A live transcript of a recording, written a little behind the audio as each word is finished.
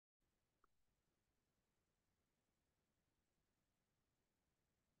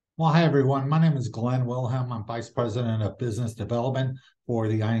Well, hi everyone. My name is Glenn Wilhelm. I'm Vice President of Business Development for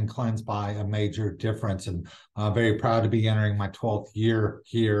the IonCleanse by a Major Difference, and very proud to be entering my 12th year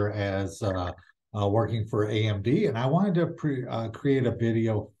here as working for AMD. And I wanted to create a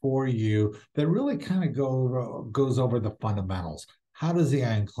video for you that really kind of goes over the fundamentals. How does the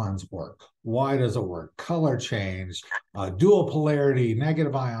IonCleanse work? Why does it work? Color change, dual polarity,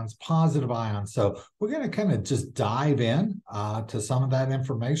 negative ions, positive ions. So we're going to kind of just dive in to some of that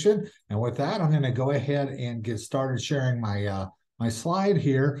information. And with that, I'm going to go ahead and get started sharing my slide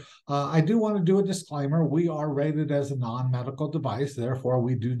here. I do want to do a disclaimer. We are rated as a non-medical device. Therefore,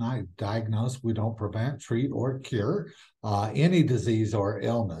 we do not diagnose, we don't prevent, treat, or cure any disease or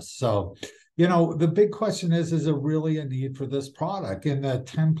illness. So the big question is there really a need for this product? In the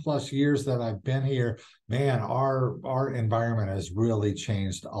 10 plus years that I've been here, man, our environment has really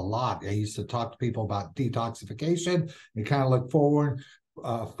changed a lot. I used to talk to people about detoxification and kind of look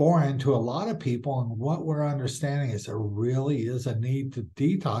foreign to a lot of people. And what we're understanding is there really is a need to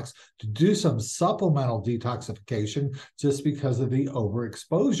detox, to do some supplemental detoxification just because of the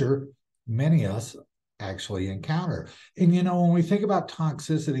overexposure many of us actually encounter. And when we think about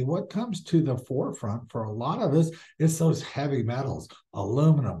toxicity, what comes to the forefront for a lot of us is those heavy metals,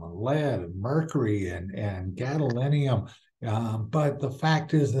 aluminum and lead and mercury and gadolinium. But the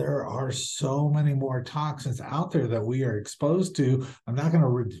fact is there are so many more toxins out there that we are exposed to. I'm not going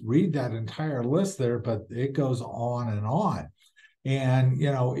to read that entire list there, but it goes on and on. And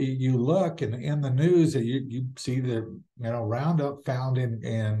you look and in the news, you see the Roundup found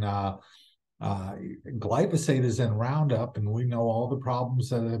in glyphosate is in Roundup, and we know all the problems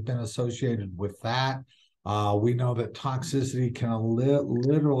that have been associated with that. We know that toxicity can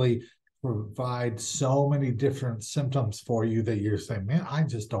literally provide so many different symptoms for you that you're saying, man, I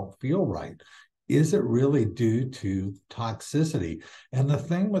just don't feel right. Is it really due to toxicity? And the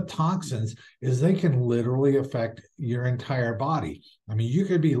thing with toxins is they can literally affect your entire body. I mean, you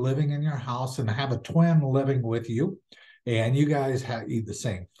could be living in your house and have a twin living with you, and you guys eat the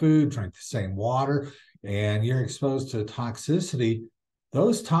same food, drink the same water, and you're exposed to toxicity.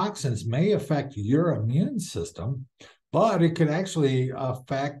 Those toxins may affect your immune system, but it could actually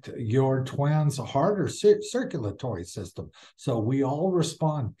affect your twin's heart or circulatory system. So we all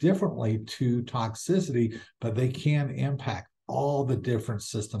respond differently to toxicity, but they can impact all the different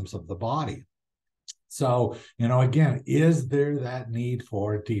systems of the body. So, again, is there that need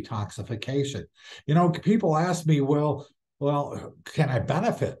for detoxification? People ask me, well, can I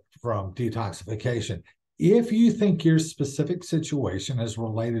benefit from detoxification? If you think your specific situation is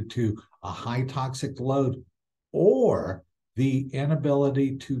related to a high toxic load or the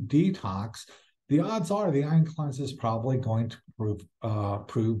inability to detox, the odds are the IonCleanse is probably going to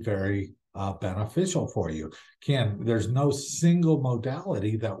prove very beneficial for you. There's no single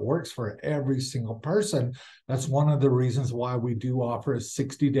modality that works for every single person. That's one of the reasons why we do offer a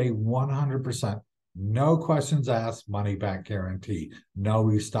 60-day, 100%, no questions asked, money back guarantee, no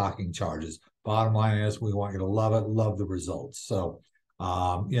restocking charges. Bottom line is we want you to love it, love the results. So,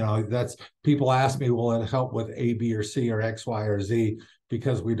 that's, people ask me, will it help with A, B, or C, or X, Y, or Z?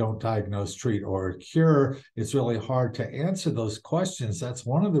 Because we don't diagnose, treat, or cure, it's really hard to answer those questions. That's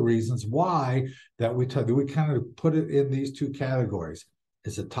one of the reasons why that we kind of put it in these two categories.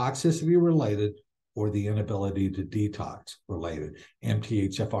 Is it toxicity related or the inability to detox related?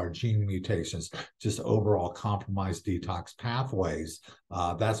 MTHFR gene mutations, just overall compromised detox pathways.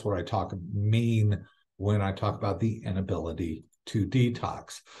 That's what I mean when I talk about the inability to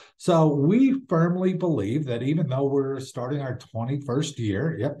detox. So we firmly believe that even though we're starting our 21st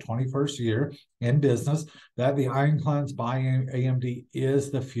year in business, that the IonCleanse by AMD is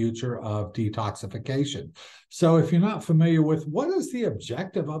the future of detoxification. So if you're not familiar with what is the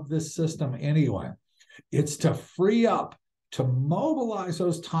objective of this system anyway, it's to free up, to mobilize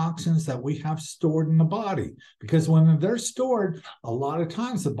those toxins that we have stored in the body. Because when they're stored, a lot of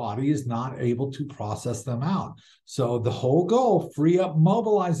times the body is not able to process them out. So the whole goal, free up,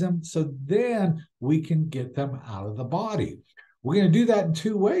 mobilize them, so then we can get them out of the body. We're going to do that in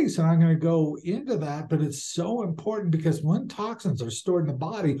two ways, and I'm going to go into that, but it's so important because when toxins are stored in the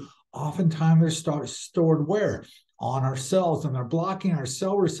body, oftentimes they're stored where? On our cells, and they're blocking our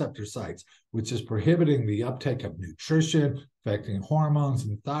cell receptor sites, which is prohibiting the uptake of nutrition, affecting hormones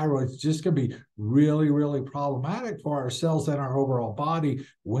and thyroid. It's just going to be really, really problematic for our cells and our overall body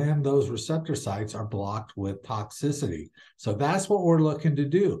when those receptor sites are blocked with toxicity. So that's what we're looking to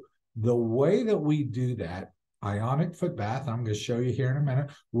do. The way that we do that, ionic foot bath, I'm going to show you here in a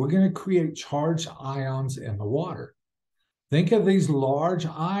minute, we're going to create charged ions in the water. Think of these large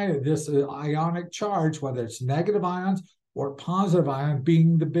this ionic charge, whether it's negative ions or positive ion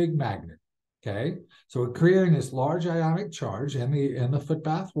being the big magnet. Okay, so we're creating this large ionic charge in the foot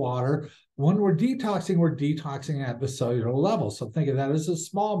bath water. When we're detoxing at the cellular level. So think of that as a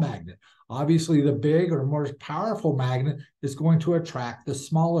small magnet. Obviously, the big or more powerful magnet is going to attract the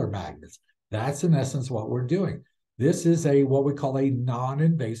smaller magnets. That's in essence what we're doing. This is what we call a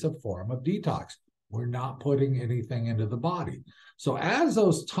non-invasive form of detox. We're not putting anything into the body. So as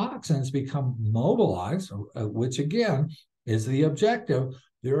those toxins become mobilized, which again is the objective,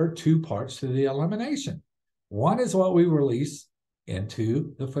 there are two parts to the elimination. One is what we release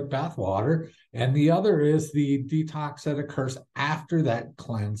into the foot bath water, and the other is the detox that occurs after that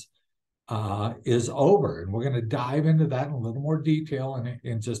cleanse is over. And we're going to dive into that in a little more detail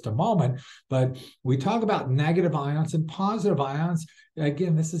in just a moment. But we talk about negative ions and positive ions.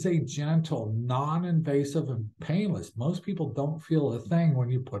 Again, this is a gentle, non-invasive, and painless. Most people don't feel a thing when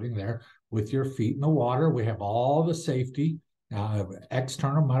you're putting there with your feet in the water. We have all the safety,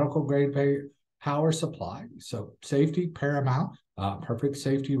 external medical grade power supply. So safety paramount, perfect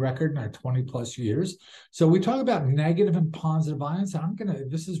safety record in our 20 plus years. So we talk about negative and positive ions.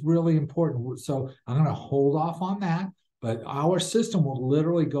 This is really important. So I'm going to hold off on that, but our system will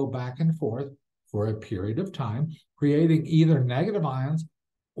literally go back and forth for a period of time, creating either negative ions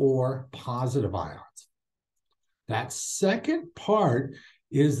or positive ions. That second part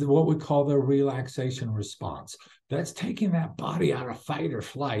is what we call the relaxation response. That's taking that body out of fight or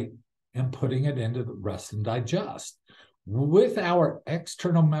flight and putting it into the rest and digest. With our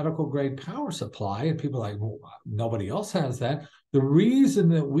external medical grade power supply, and people are like, well, nobody else has that. The reason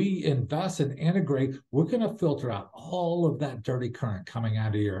that we invest and integrate, we're going to filter out all of that dirty current coming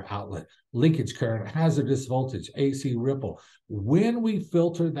out of your outlet, leakage current, hazardous voltage, AC ripple. When we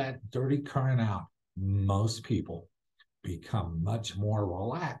filter that dirty current out, most people become much more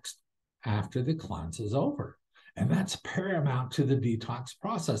relaxed after the cleanse is over. And that's paramount to the detox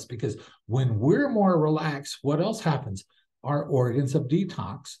process, because when we're more relaxed, what else happens? Our organs of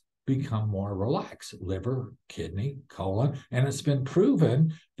detox become more relaxed, liver, kidney, colon. And it's been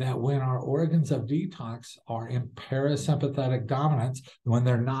proven that when our organs of detox are in parasympathetic dominance, when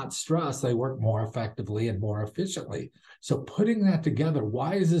they're not stressed, they work more effectively and more efficiently. So putting that together,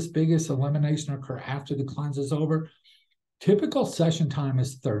 why is this biggest elimination occur after the cleanse is over? Typical session time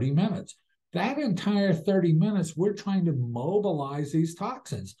is 30 minutes. That entire 30 minutes, we're trying to mobilize these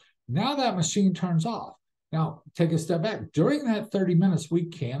toxins. Now that machine turns off. Now, take a step back. During that 30 minutes, we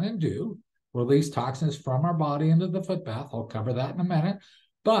can and do release toxins from our body into the foot bath. I'll cover that in a minute.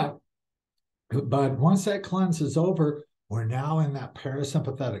 But once that cleanse is over, we're now in that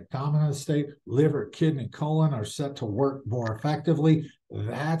parasympathetic dominant state. Liver, kidney, colon are set to work more effectively.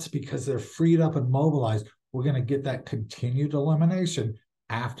 That's because they're freed up and mobilized. We're going to get that continued elimination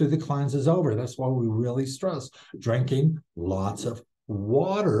after the cleanse is over. That's why we really stress drinking lots of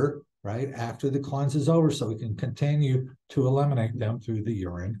water right after the cleanse is over, so we can continue to eliminate them through the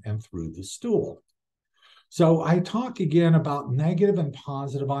urine and through the stool. So I talk again about negative and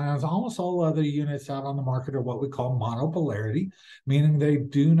positive ions. Almost all other units out on the market are what we call monopolarity, meaning they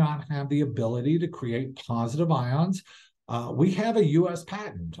do not have the ability to create positive ions. We have a U.S.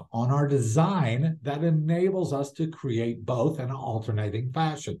 patent on our design that enables us to create both in an alternating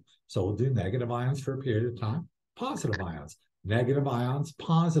fashion. So we'll do negative ions for a period of time, positive ions, negative ions,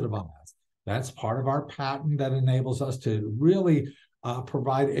 positive ions. That's part of our patent that enables us to really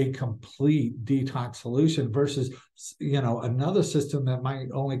provide a complete detox solution versus, another system that might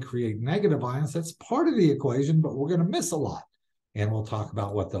only create negative ions. That's part of the equation, but we're going to miss a lot. And we'll talk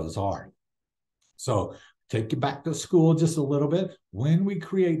about what those are. So take you back to school just a little bit. When we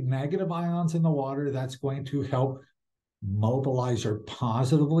create negative ions in the water, that's going to help mobilize your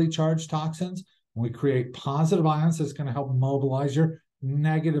positively charged toxins. When we create positive ions, that's going to help mobilize your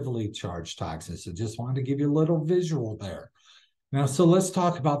negatively charged toxins. So just wanted to give you a little visual there. Now, so let's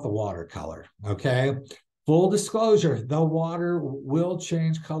talk about the water color, okay? Full disclosure, the water will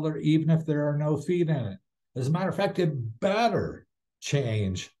change color even if there are no feet in it. As a matter of fact, it better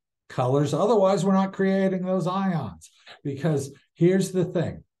change colors. Otherwise, we're not creating those ions. Because here's the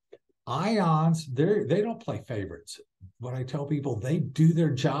thing. Ions, they don't play favorites. What I tell people, they do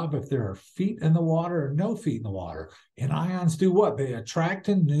their job if there are feet in the water or no feet in the water. And ions do what? They attract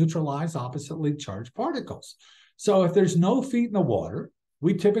and neutralize oppositely charged particles. So if there's no feet in the water,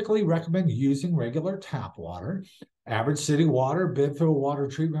 we typically recommend using regular tap water, average city water, bid through a water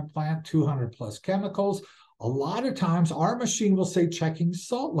treatment plant, 200 plus chemicals. A lot of times our machine will say checking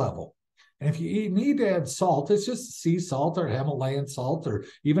salt level. And if you need to add salt, it's just sea salt or Himalayan salt or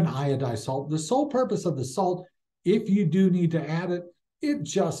even iodized salt. The sole purpose of the salt, if you do need to add it, It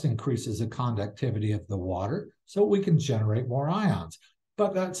just increases the conductivity of the water so we can generate more ions.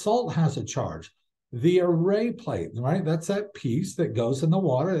 But that salt has a charge. The array plate, right? That's that piece that goes in the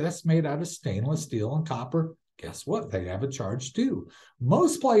water. That's made out of stainless steel and copper. Guess what? They have a charge too.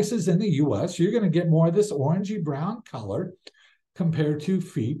 Most places in the US, you're going to get more of this orangey brown color compared to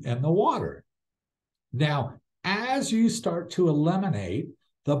feet in the water. Now, as you start to eliminate,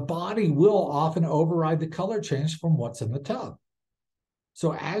 the body will often override the color change from what's in the tub.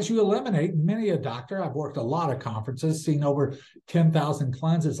 So as you eliminate, many a doctor, I've worked a lot of conferences, seen over 10,000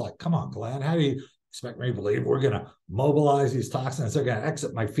 cleanses, like, come on, Glenn, how do you expect me to believe we're going to mobilize these toxins? They're going to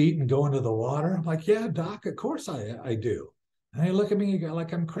exit my feet and go into the water? I'm like, yeah, doc, of course I do. And they look at me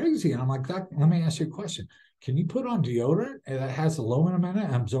like I'm crazy. And I'm like, doc, let me ask you a question. Can you put on deodorant that has aluminum in it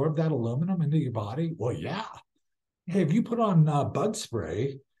and absorb that aluminum into your body? Well, yeah. Hey, if you put on bug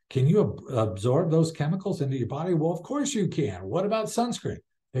spray, can you absorb those chemicals into your body? Well, of course you can. What about sunscreen?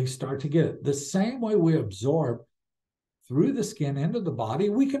 They start to get it. The same way we absorb through the skin into the body,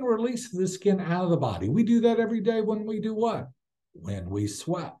 we can release the skin out of the body. We do that every day when we do what? When we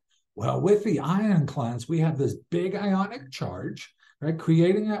sweat. Well, with the IonCleanse, we have this big ionic charge, right?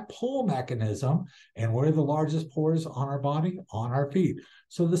 Creating that pull mechanism. And where are the largest pores on our body? On our feet.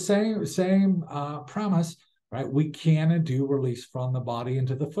 So the same premise, right? We can and do release from the body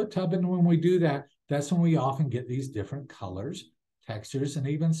into the foot tub. And when we do that, that's when we often get these different colors, textures, and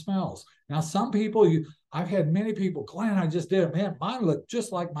even smells. Now, some people, I've had many people, Glenn, I just did it. Man, mine looked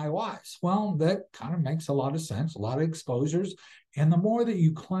just like my wife's. Well, that kind of makes a lot of sense, a lot of exposures. And the more that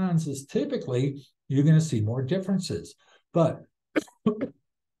you cleanse is typically, you're going to see more differences. But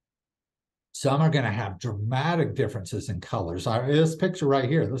some are going to have dramatic differences in colors. This picture right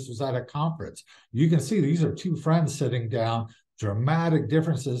here, this was at a conference. You can see these are two friends sitting down, dramatic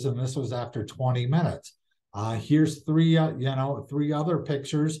differences, and this was after 20 minutes. Here's three other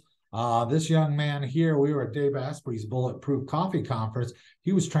pictures. This young man here, we were at Dave Asprey's Bulletproof Coffee Conference.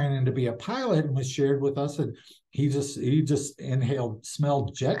 He was training to be a pilot and was shared with us, and he just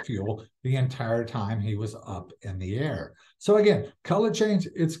smelled jet fuel the entire time he was up in the air. So again, color change,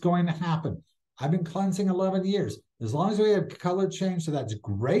 it's going to happen. I've been cleansing 11 years. As long as we have color change, so that's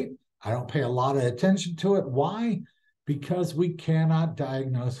great. I don't pay a lot of attention to it. Why? Because we cannot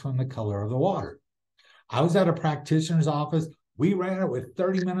diagnose from the color of the water. I was at a practitioner's office. We ran it with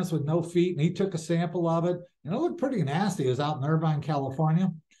 30 minutes with no feet, and he took a sample of it, and it looked pretty nasty. It was out in Irvine,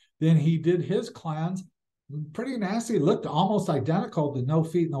 California. Then he did his cleanse. Pretty nasty. It looked almost identical to no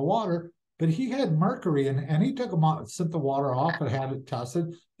feet in the water, but he had mercury, and he took sent the water off and had it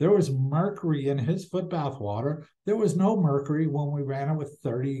tested. There was mercury in his foot bath water. There was no mercury when we ran it with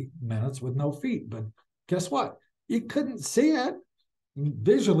 30 minutes with no feet. But guess what? You couldn't see it.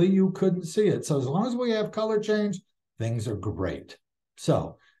 Visually, you couldn't see it. So as long as we have color change, things are great.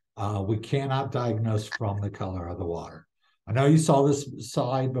 So we cannot diagnose from the color of the water. I know you saw this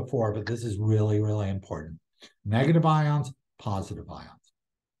slide before, but this is really, really important. Negative ions, positive ions.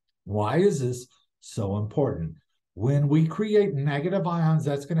 Why is this so important? When we create negative ions,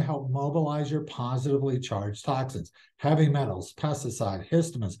 that's going to help mobilize your positively charged toxins, heavy metals, pesticide,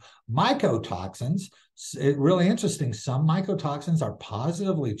 histamines, mycotoxins. It's really interesting. Some mycotoxins are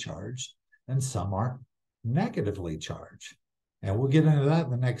positively charged and some are negatively charged. And we'll get into that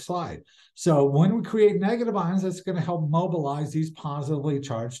in the next slide. So when we create negative ions, that's going to help mobilize these positively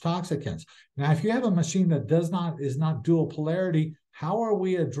charged toxicants. Now, if you have a machine that is not dual polarity, how are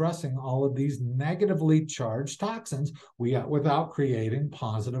we addressing all of these negatively charged toxins without creating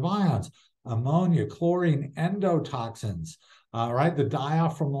positive ions? Ammonia, chlorine, endotoxins, right? The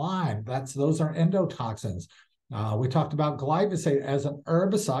diaphragm lime, those are endotoxins. We talked about glyphosate as an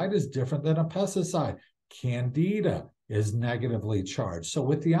herbicide is different than a pesticide. Candida is negatively charged. So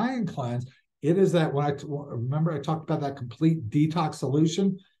with the IonCleanse, it is that remember I talked about that complete detox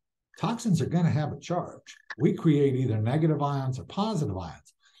solution. Toxins are going to have a charge. We create either negative ions or positive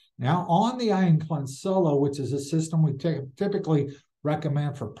ions. Now, on the IonCleanse Solo, which is a system we typically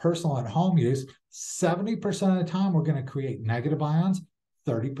recommend for personal and home use, 70% of the time we're going to create negative ions,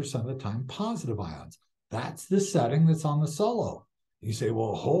 30% of the time positive ions. That's the setting that's on the Solo. You say,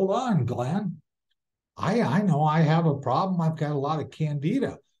 well, hold on, Glenn. I know I have a problem. I've got a lot of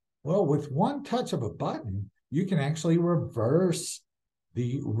candida. Well, with one touch of a button, you can actually reverse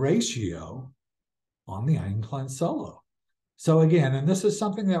the ratio on the IonCleanse Solo. So again, and this is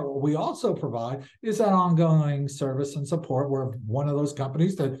something that we also provide, is that ongoing service and support. We're one of those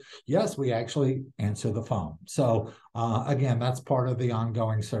companies that, yes, we actually answer the phone. So again, that's part of the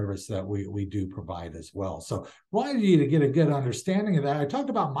ongoing service that we do provide as well. So wanted you to get a good understanding of that. I talked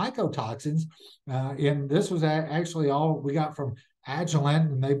about mycotoxins, and this was actually all we got from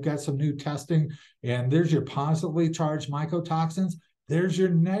Agilent, and they've got some new testing, and there's your positively charged mycotoxins. There's your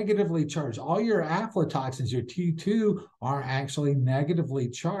negatively charged. All your aflatoxins, your T2, are actually negatively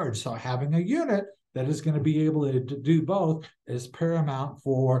charged. So having a unit that is going to be able to do both is paramount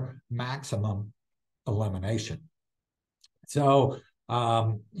for maximum elimination. So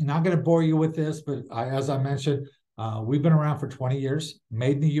not going to bore you with this, but as I mentioned, we've been around for 20 years,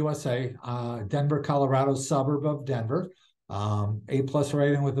 made in the USA, Denver, Colorado, suburb of Denver, A+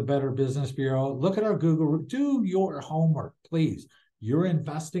 rating with the Better Business Bureau. Look at our Google, do your homework, please. You're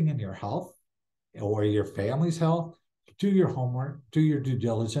investing in your health or your family's health. Do your homework, do your due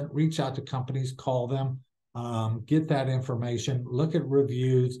diligence, reach out to companies, call them, get that information, look at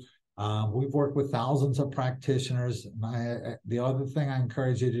reviews. We've worked with thousands of practitioners. The other thing I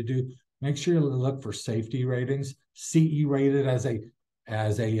encourage you to do, make sure you look for safety ratings, CE rated as a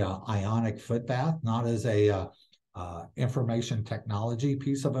ionic foot bath, not as a information technology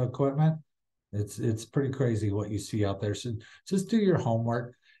piece of equipment. It's pretty crazy what you see out there. So just do your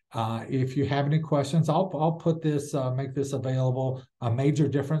homework. If you have any questions, I'll put this, make this available,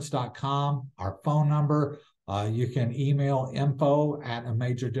 majordifference.com, our phone number. You can email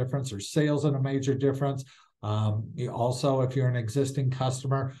info@amajordifference or sales@amajordifference. Also, if you're an existing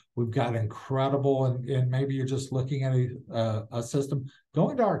customer, we've got incredible, and maybe you're just looking at a system, go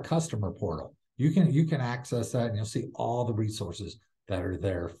into our customer portal. You can access that, and you'll see all the resources that are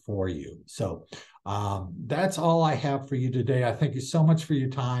there for you. So that's all I have for you today. I thank you so much for your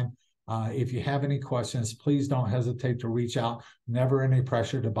time. If you have any questions, please don't hesitate to reach out. Never any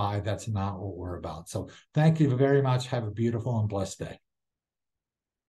pressure to buy. That's not what we're about. So thank you very much. Have a beautiful and blessed day.